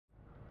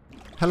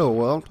Hello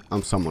world,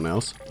 I'm someone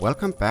else.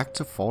 Welcome back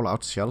to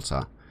Fallout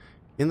Shelter.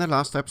 In the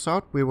last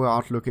episode we were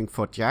out looking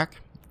for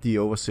Jack, the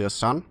Overseer's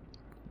son.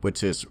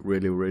 Which is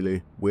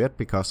really weird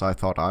because I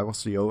thought I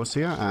was the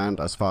Overseer, and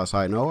as far as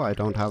I know I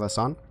don't have a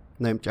son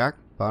named Jack,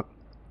 but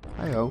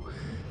hi-ho.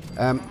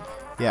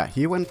 Yeah,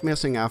 he went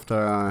missing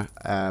after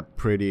a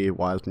pretty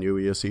wild New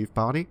Year's Eve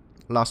party.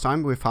 Last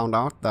time we found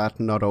out that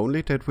not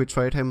only did we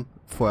trade him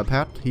for a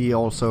pet, he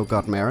also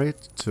got married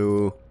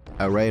to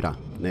a raider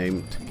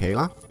named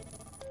Kayla.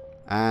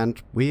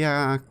 And we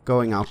are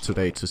going out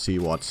today to see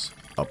what's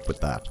up with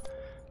that.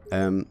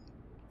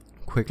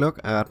 Quick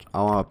look at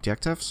our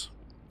objectives.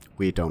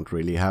 We don't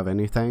really have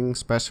anything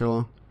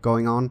special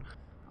going on.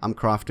 I'm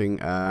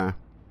crafting a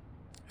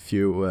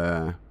few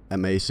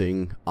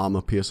amazing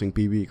armor-piercing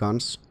BB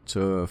guns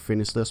to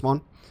finish this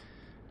one.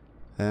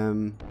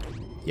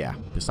 Yeah,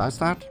 besides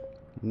that,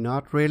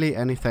 not really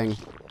anything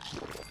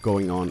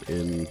going on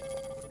in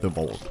the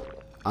vault.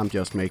 I'm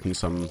just making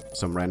some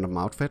random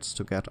outfits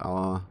to get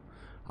our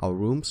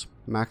rooms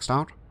maxed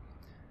out.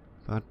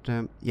 But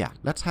yeah,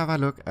 let's have a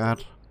look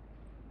at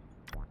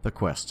the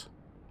quest.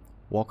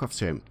 Walk of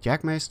Shame.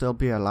 Jack may still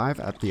be alive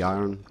at the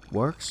Iron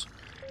Works,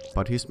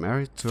 but he's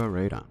married to a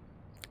raider.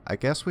 I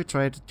guess we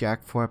traded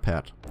Jack for a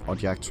pet, or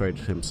Jack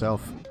traded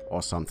himself,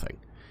 or something.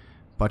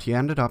 But he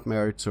ended up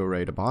married to a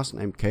raider boss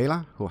named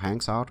Kayla, who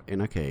hangs out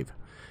in a cave.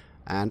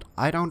 And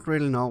I don't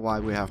really know why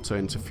we have to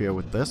interfere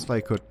with this.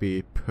 They could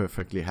be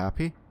perfectly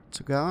happy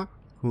together,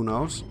 who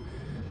knows.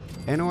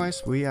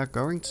 Anyways, we are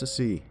going to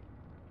see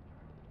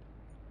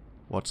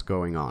what's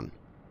going on.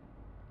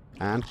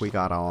 And we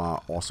got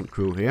our awesome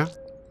crew here.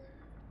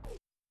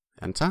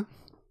 Enter.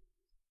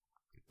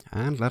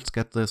 And let's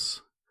get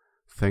this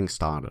thing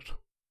started.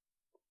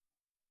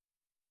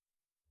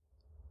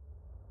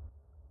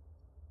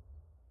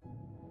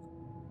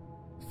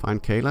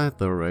 Find Kayla,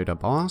 the raider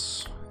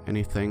boss.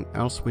 Anything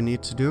else we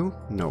need to do?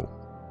 No.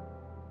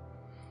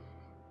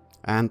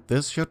 And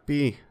this should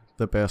be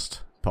the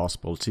best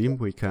possible team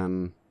we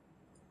can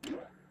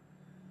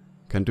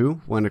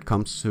do when it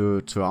comes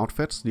to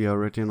outfits. The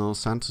original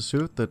Santa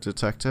suit, the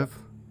detective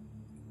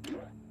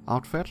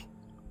outfit,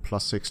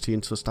 plus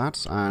 16 to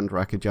stats, and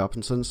Racky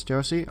Jobinson's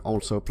jersey,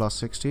 also plus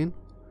 16.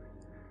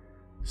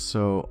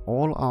 So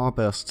all our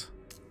best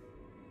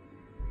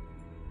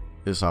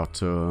is out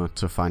to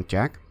find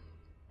Jack.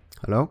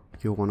 Hello,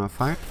 you wanna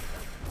fight?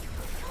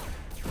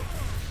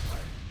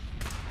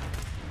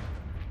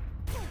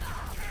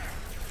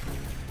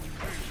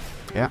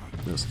 Yeah,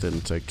 this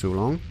didn't take too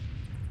long.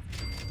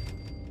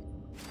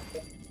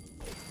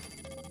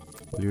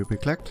 Will you be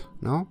clicked?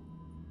 No?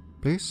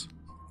 Please?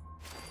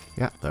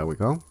 Yeah, there we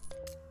go.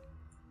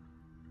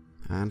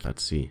 And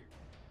let's see.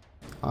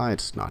 Ah,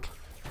 it's not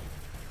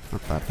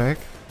that big.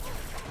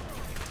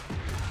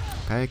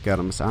 Okay, get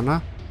him,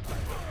 Santa.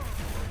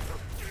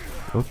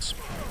 Oops.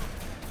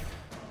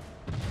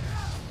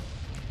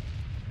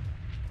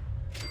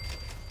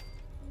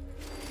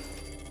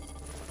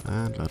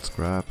 And let's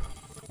grab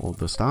all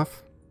the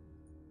stuff.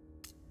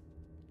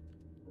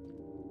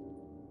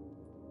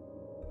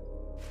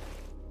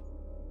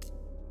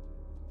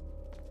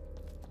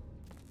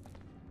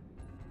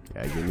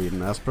 Yeah, you need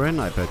an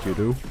aspirin, I bet you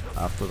do,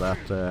 after that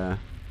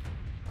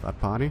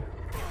party.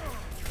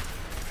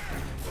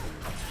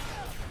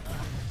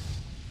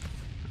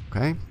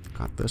 Okay,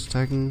 got this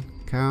taken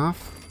care of.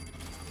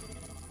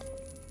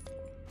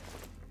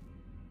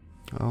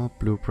 Oh,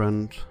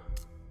 blueprint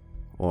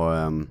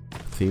or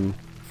theme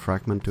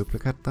fragment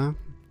duplicate there.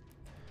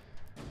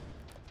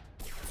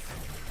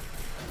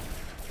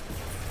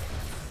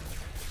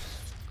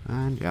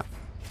 And yeah,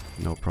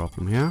 no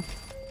problem here.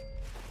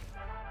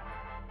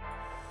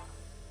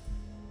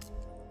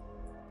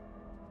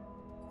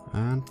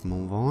 And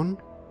move on.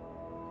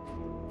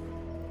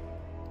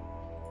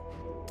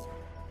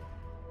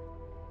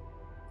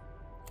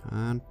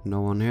 And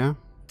no one here.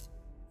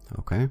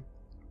 Okay.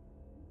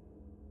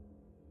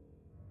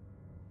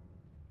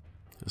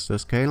 Is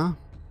this Kayla?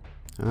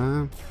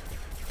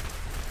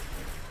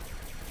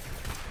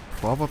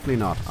 Probably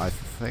not. I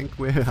think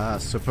we are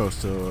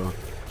supposed to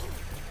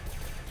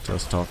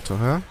just talk to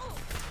her.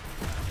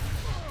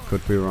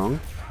 Could be wrong.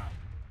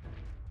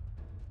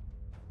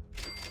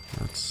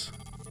 Let's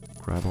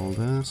grab all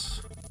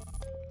this.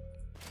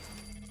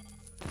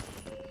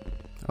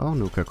 Oh,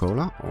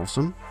 Nuka-Cola.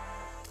 Awesome.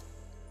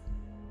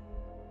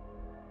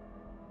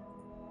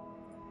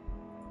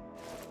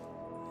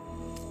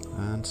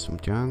 And some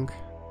junk.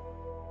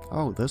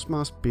 Oh, this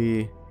must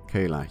be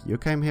Kayla. You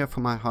came here for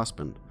my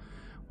husband.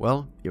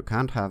 Well, you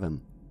can't have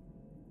him.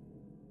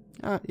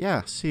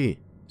 Yeah, see.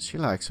 She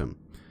likes him.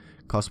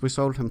 'Cause we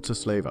sold him to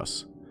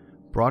slavers.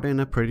 Brought in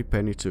a pretty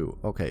penny too.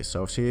 Okay,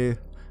 so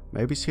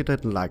maybe she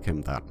didn't like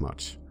him that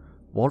much.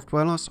 Vault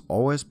dwellers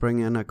always bring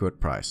in a good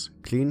price.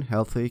 Clean,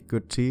 healthy,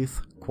 good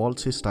teeth,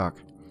 quality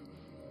stock.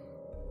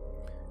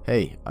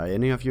 Hey, are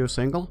any of you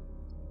single?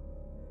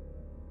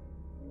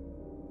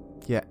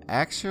 Yeah,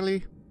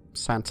 actually,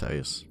 Santa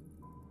is.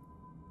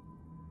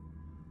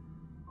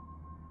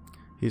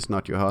 He's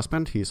not your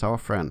husband, he's our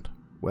friend.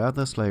 We're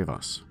the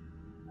slavers.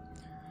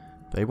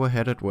 They were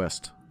headed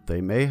west.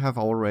 They may have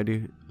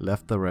already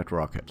left the red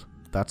rocket.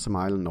 That's a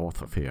mile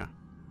north of here.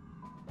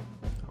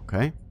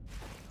 Okay.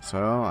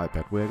 So I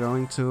bet we're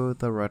going to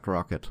the red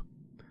rocket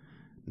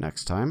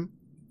next time.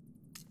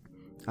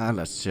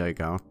 Let's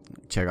check out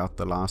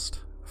the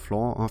last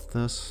floor of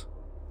this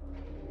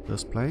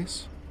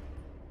place.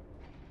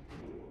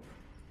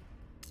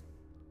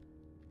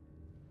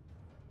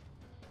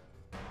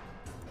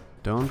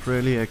 Don't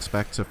really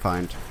expect to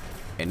find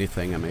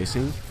anything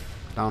amazing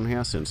down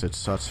here, since it's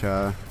such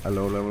a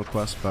low level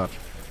quest, but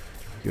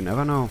you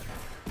never know.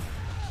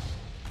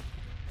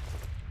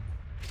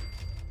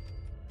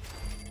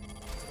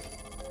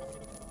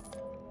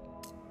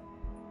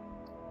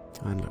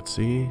 And let's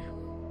see.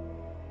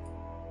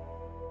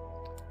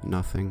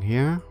 Nothing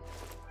here.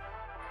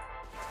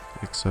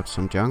 Except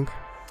some junk.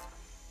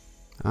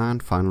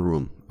 And final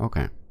room.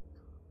 Okay.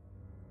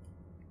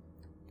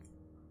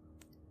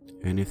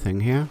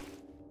 Anything here?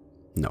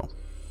 No.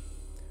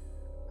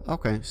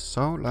 Okay,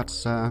 so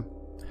let's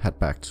head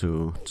back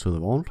to the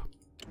vault.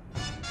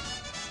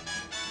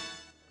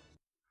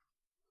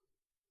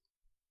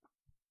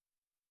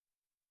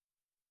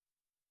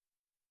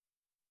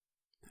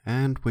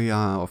 And we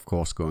are of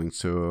course going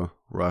to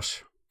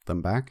rush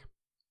them back.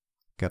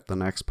 Get the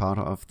next part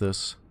of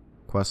this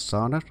quest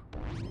started.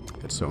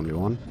 It's only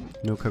one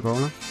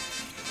Nuka-Cola.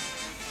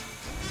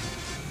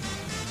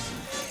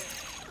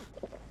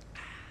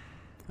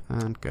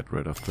 And get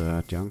rid of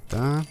the junk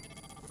there.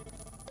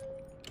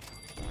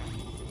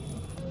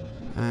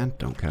 And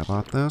don't care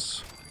about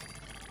this.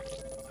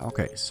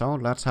 Okay, so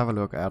let's have a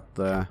look at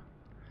the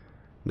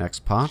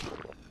next part.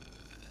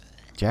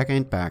 Jack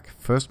ain't back.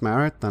 First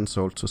married, then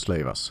sold to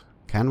slavers.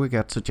 Can we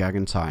get to Jack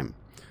in time?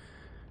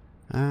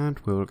 And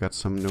we will get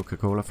some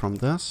Nuka-Cola from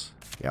this.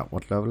 Yeah,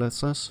 what level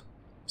is this?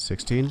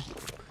 16.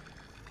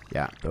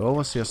 Yeah, the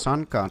overseer's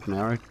son got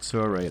married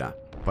to a raider,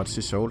 but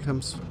she sold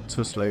him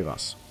to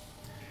slavers.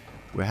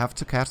 We have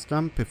to catch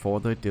them before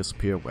they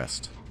disappear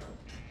west.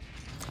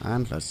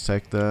 And let's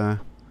take the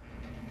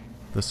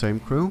same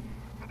crew.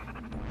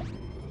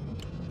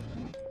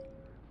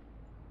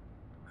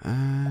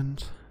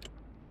 And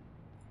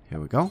here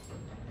we go.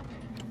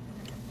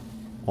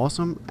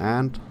 Awesome,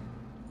 and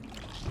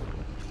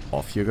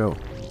off you go.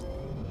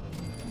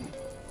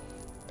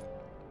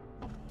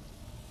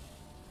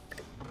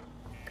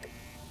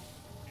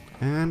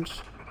 And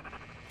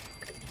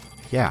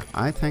yeah,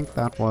 I think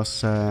that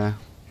was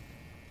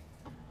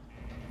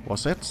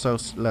it. So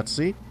let's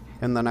see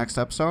in the next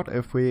episode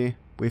if we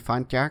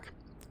find Jack.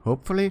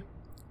 Hopefully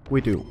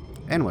we do.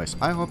 Anyways,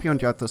 I hope you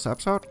enjoyed this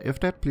episode. If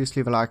did, please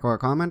leave a like or a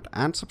comment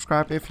and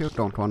subscribe if you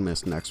don't want to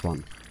miss the next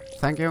one.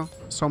 Thank you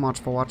so much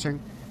for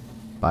watching.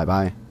 Bye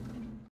bye.